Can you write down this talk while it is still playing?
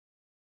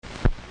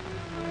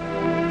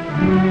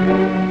The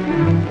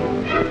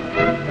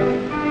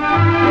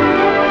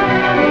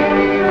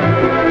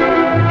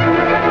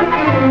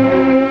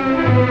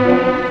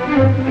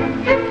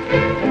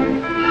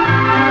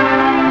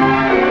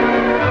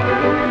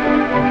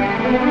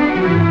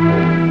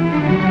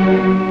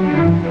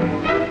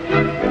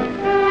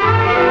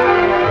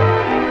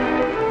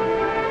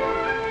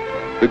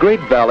Great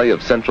Valley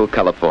of Central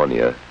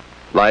California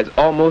lies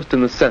almost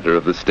in the center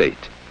of the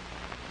state.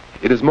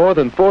 It is more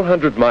than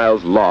 400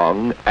 miles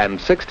long and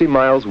 60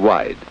 miles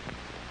wide.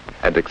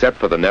 And except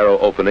for the narrow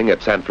opening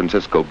at San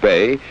Francisco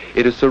Bay,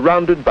 it is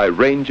surrounded by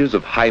ranges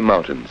of high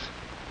mountains.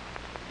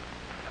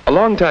 A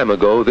long time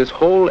ago, this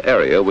whole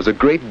area was a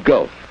great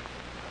gulf,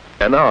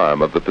 an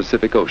arm of the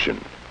Pacific Ocean.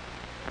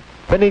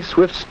 Many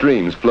swift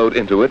streams flowed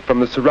into it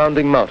from the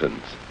surrounding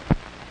mountains.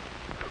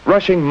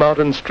 Rushing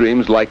mountain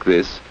streams like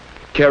this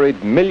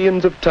carried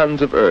millions of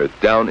tons of earth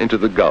down into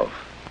the Gulf.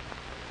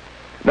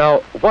 Now,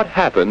 what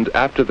happened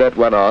after that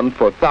went on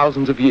for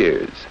thousands of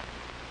years?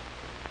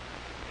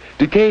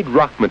 Decayed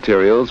rock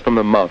materials from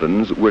the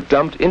mountains were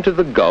dumped into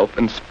the Gulf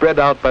and spread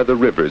out by the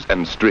rivers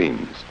and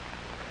streams.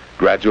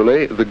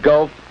 Gradually, the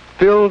Gulf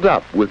filled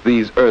up with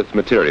these earth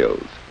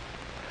materials.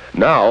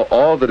 Now,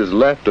 all that is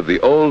left of the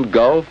old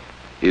Gulf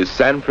is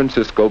San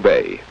Francisco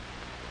Bay.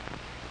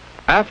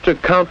 After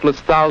countless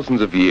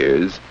thousands of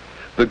years,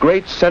 the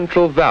great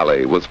Central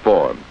Valley was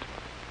formed,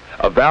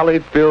 a valley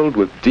filled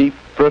with deep,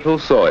 fertile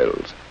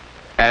soils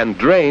and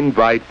drained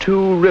by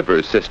two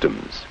river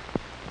systems.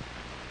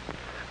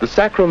 The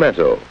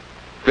Sacramento,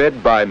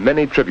 fed by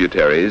many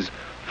tributaries,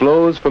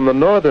 flows from the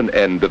northern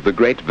end of the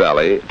Great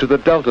Valley to the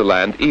Delta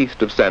land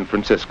east of San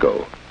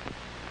Francisco.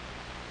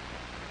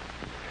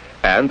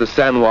 And the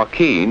San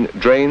Joaquin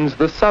drains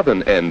the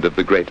southern end of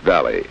the Great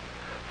Valley,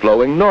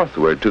 flowing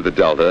northward to the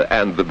Delta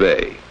and the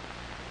Bay.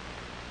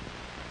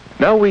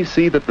 Now we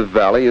see that the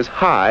valley is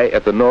high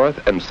at the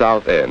north and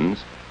south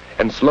ends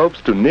and slopes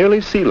to nearly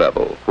sea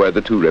level where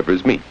the two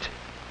rivers meet.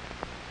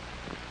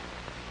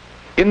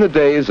 In the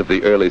days of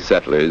the early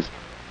settlers,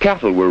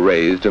 cattle were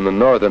raised in the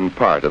northern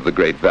part of the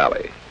Great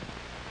Valley.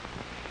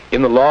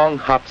 In the long,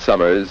 hot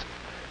summers,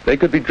 they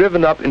could be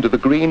driven up into the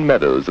green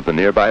meadows of the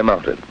nearby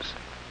mountains.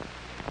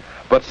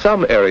 But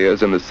some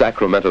areas in the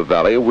Sacramento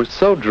Valley were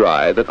so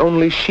dry that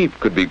only sheep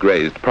could be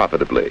grazed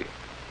profitably.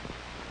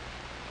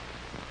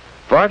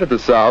 Far to the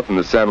south in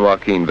the San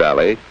Joaquin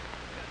Valley,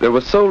 there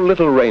was so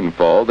little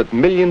rainfall that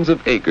millions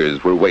of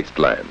acres were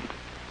wasteland.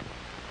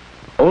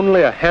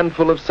 Only a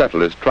handful of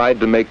settlers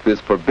tried to make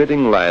this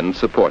forbidding land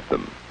support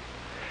them.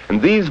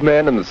 And these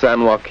men in the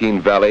San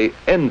Joaquin Valley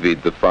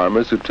envied the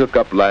farmers who took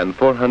up land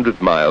 400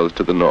 miles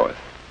to the north.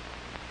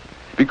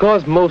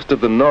 Because most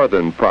of the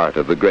northern part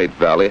of the Great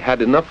Valley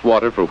had enough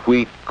water for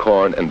wheat,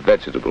 corn, and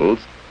vegetables,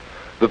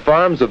 the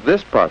farms of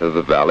this part of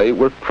the valley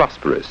were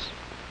prosperous.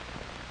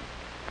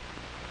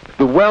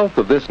 The wealth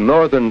of this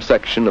northern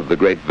section of the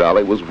Great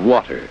Valley was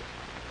water,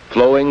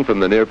 flowing from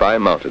the nearby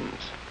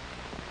mountains.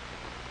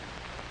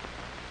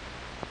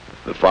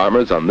 The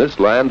farmers on this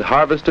land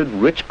harvested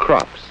rich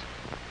crops.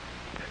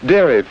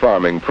 Dairy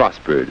farming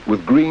prospered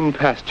with green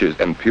pastures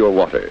and pure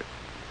water.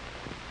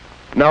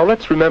 Now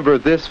let's remember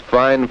this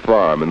fine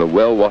farm in the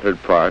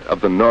well-watered part of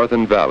the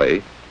northern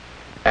valley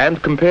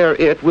and compare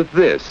it with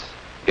this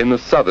in the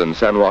southern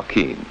San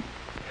Joaquin.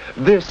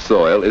 This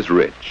soil is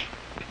rich.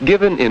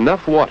 Given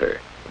enough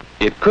water,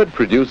 it could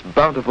produce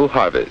bountiful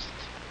harvests.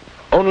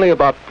 Only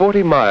about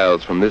 40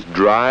 miles from this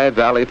dry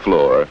valley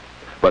floor,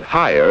 but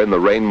higher in the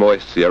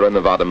rain-moist Sierra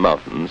Nevada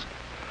mountains,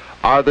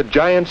 are the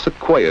giant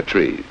sequoia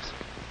trees.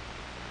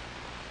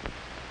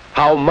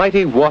 How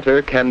mighty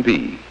water can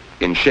be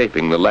in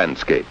shaping the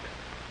landscape.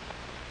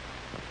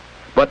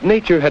 But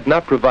nature had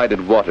not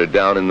provided water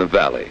down in the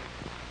valley.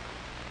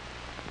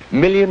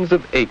 Millions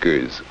of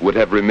acres would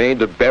have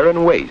remained a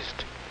barren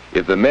waste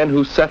if the men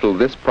who settled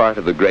this part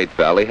of the Great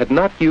Valley had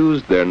not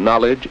used their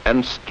knowledge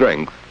and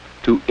strength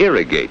to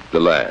irrigate the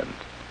land.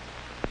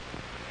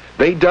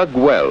 They dug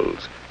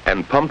wells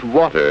and pumped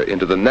water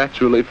into the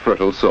naturally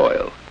fertile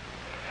soil.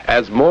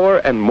 As more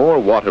and more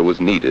water was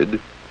needed,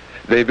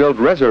 they built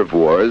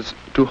reservoirs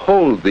to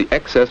hold the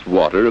excess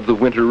water of the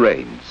winter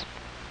rains.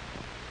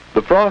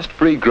 The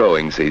frost-free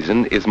growing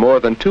season is more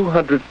than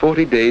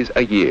 240 days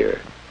a year,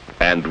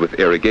 and with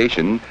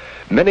irrigation,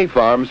 many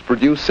farms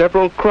produce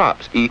several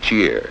crops each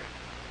year.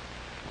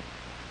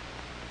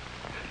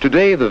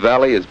 Today, the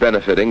valley is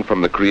benefiting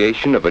from the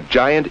creation of a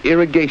giant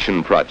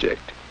irrigation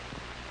project.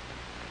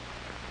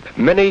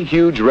 Many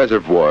huge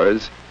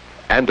reservoirs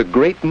and a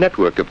great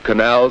network of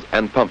canals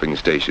and pumping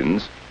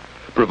stations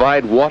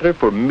provide water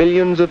for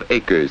millions of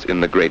acres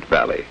in the Great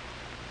Valley.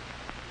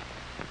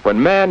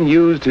 When man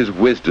used his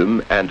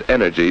wisdom and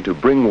energy to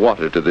bring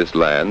water to this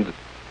land,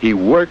 he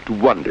worked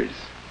wonders.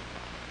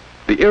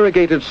 The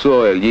irrigated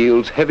soil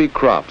yields heavy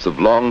crops of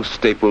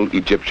long-stapled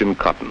Egyptian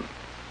cotton.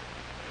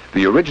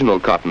 The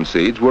original cotton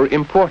seeds were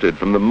imported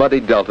from the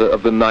muddy delta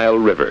of the Nile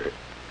River.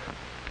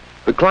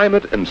 The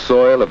climate and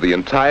soil of the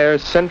entire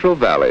Central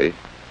Valley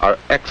are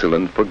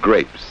excellent for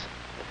grapes,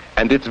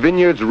 and its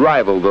vineyards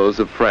rival those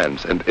of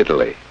France and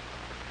Italy.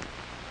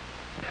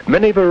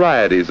 Many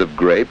varieties of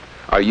grape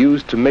are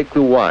used to make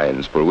the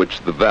wines for which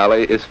the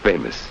valley is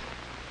famous.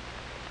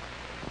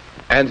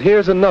 And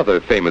here's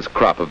another famous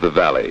crop of the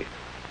valley,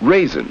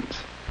 raisins.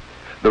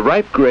 The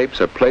ripe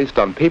grapes are placed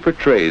on paper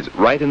trays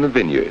right in the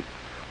vineyard,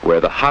 where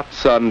the hot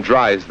sun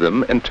dries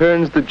them and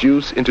turns the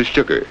juice into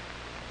sugar.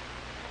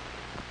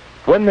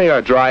 When they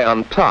are dry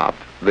on top,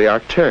 they are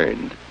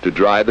turned to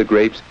dry the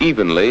grapes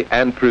evenly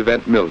and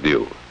prevent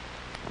mildew.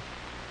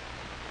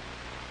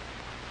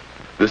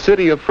 The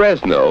city of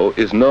Fresno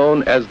is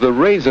known as the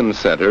raisin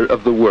center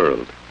of the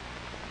world.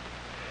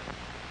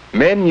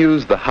 Men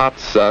use the hot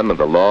sun of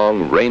the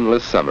long,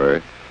 rainless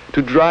summer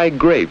to dry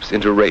grapes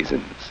into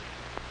raisins,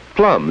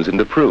 plums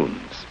into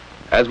prunes,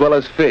 as well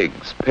as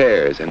figs,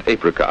 pears, and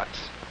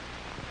apricots.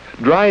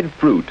 Dried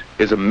fruit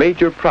is a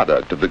major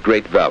product of the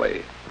Great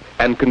Valley,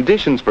 and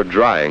conditions for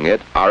drying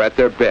it are at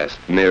their best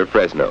near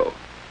Fresno.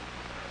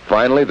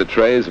 Finally, the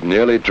trays of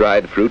nearly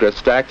dried fruit are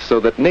stacked so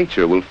that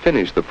nature will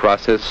finish the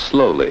process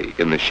slowly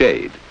in the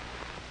shade.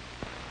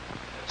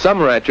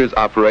 Some ranchers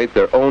operate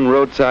their own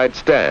roadside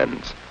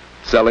stands,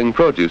 selling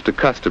produce to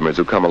customers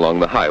who come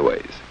along the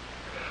highways.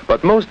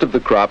 But most of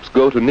the crops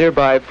go to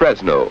nearby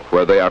Fresno,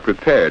 where they are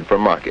prepared for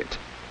market.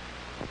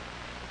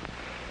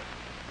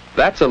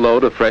 That's a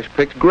load of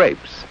fresh-picked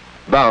grapes,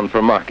 bound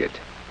for market.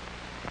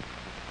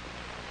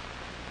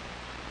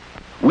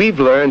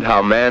 We've learned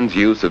how man's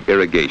use of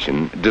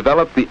irrigation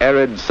developed the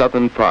arid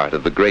southern part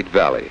of the Great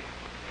Valley,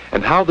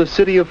 and how the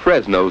city of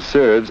Fresno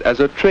serves as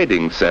a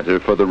trading center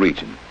for the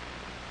region.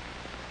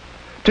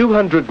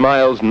 200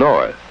 miles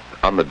north,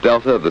 on the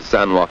delta of the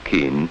San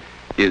Joaquin,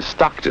 is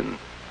Stockton.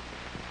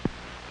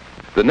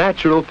 The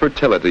natural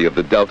fertility of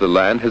the delta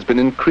land has been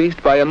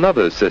increased by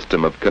another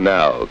system of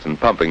canals and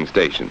pumping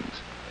stations,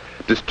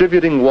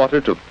 distributing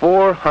water to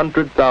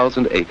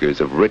 400,000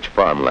 acres of rich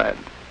farmland.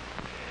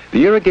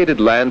 The irrigated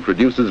land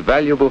produces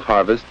valuable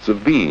harvests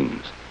of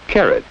beans,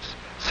 carrots,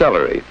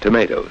 celery,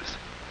 tomatoes.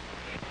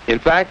 In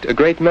fact, a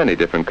great many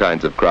different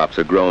kinds of crops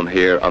are grown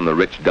here on the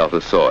rich delta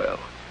soil.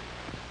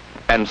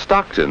 And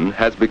Stockton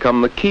has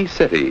become the key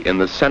city in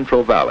the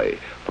Central Valley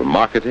for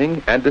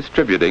marketing and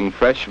distributing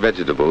fresh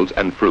vegetables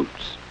and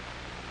fruits.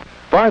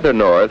 Farther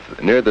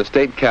north, near the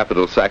state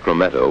capital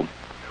Sacramento,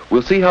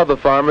 we'll see how the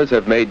farmers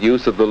have made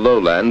use of the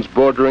lowlands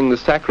bordering the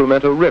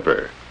Sacramento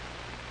River.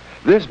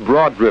 This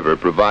broad river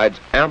provides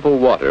ample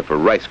water for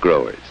rice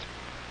growers.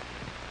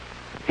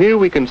 Here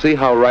we can see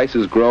how rice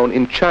is grown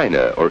in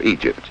China or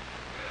Egypt,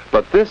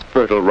 but this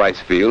fertile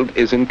rice field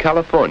is in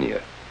California.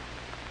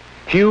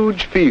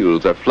 Huge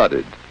fields are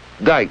flooded,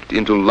 diked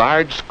into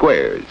large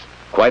squares,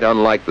 quite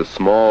unlike the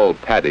small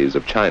paddies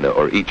of China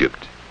or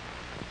Egypt.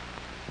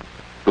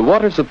 The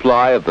water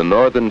supply of the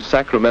northern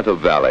Sacramento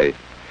Valley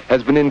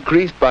has been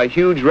increased by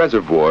huge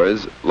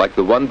reservoirs like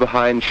the one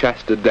behind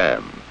Shasta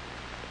Dam.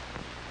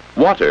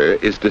 Water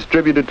is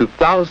distributed to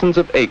thousands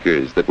of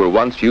acres that were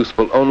once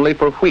useful only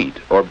for wheat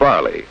or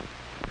barley,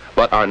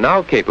 but are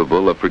now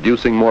capable of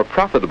producing more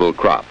profitable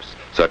crops,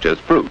 such as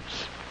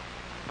fruits.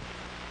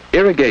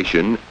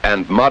 Irrigation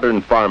and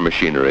modern farm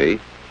machinery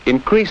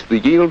increase the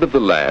yield of the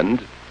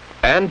land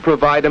and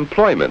provide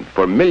employment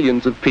for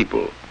millions of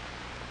people.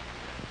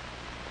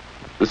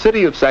 The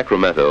city of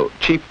Sacramento,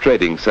 chief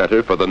trading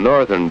center for the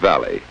Northern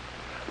Valley,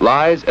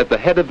 lies at the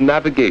head of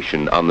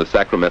navigation on the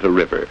Sacramento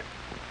River.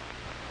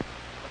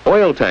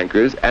 Oil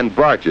tankers and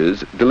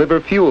barges deliver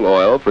fuel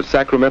oil for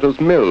Sacramento's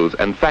mills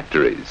and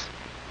factories.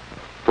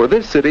 For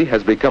this city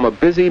has become a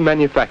busy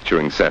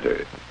manufacturing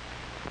center,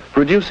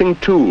 producing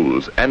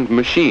tools and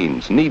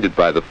machines needed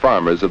by the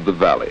farmers of the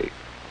valley.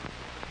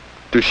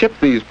 To ship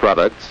these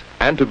products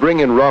and to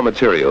bring in raw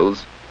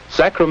materials,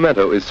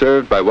 Sacramento is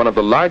served by one of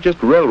the largest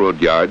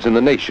railroad yards in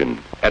the nation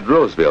at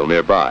Roseville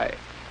nearby.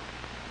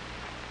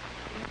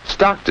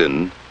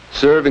 Stockton,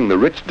 serving the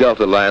rich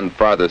delta land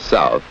farther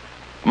south,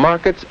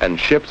 markets and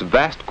ships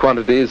vast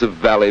quantities of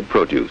valley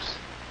produce.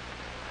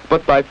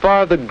 But by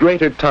far the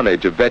greater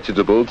tonnage of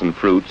vegetables and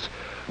fruits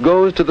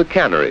goes to the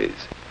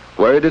canneries,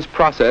 where it is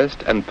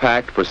processed and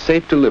packed for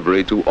safe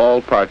delivery to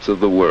all parts of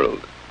the world.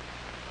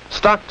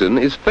 Stockton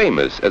is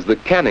famous as the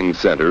canning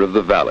center of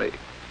the valley.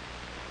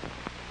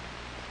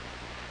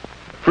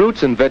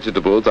 Fruits and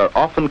vegetables are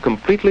often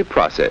completely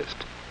processed,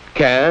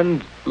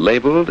 canned,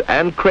 labeled,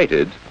 and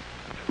crated,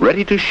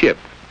 ready to ship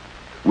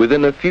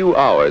within a few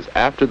hours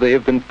after they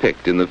have been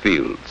picked in the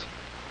fields.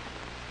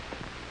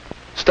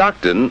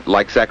 Stockton,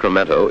 like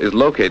Sacramento, is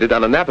located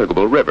on a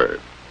navigable river.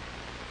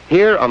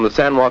 Here on the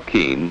San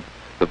Joaquin,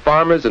 the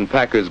farmers' and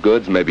packers'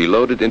 goods may be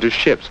loaded into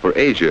ships for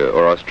Asia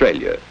or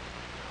Australia,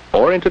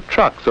 or into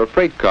trucks or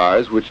freight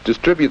cars which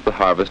distribute the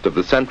harvest of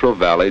the Central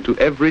Valley to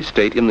every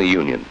state in the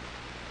Union.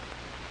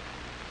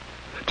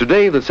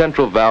 Today, the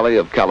Central Valley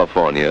of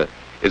California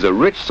is a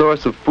rich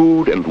source of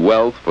food and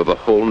wealth for the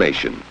whole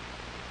nation.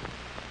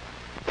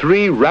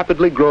 3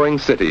 rapidly growing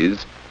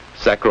cities,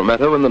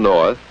 Sacramento in the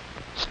north,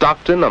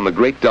 Stockton on the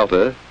Great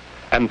Delta,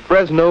 and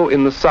Fresno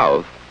in the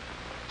south,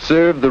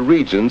 serve the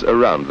regions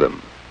around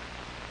them.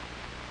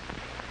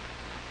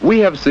 We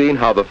have seen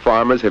how the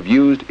farmers have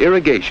used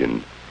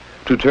irrigation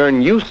to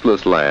turn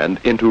useless land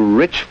into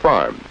rich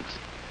farms.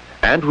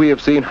 And we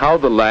have seen how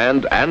the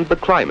land and the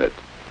climate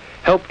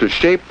help to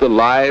shape the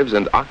lives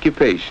and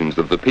occupations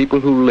of the people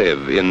who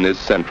live in this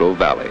Central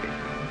Valley.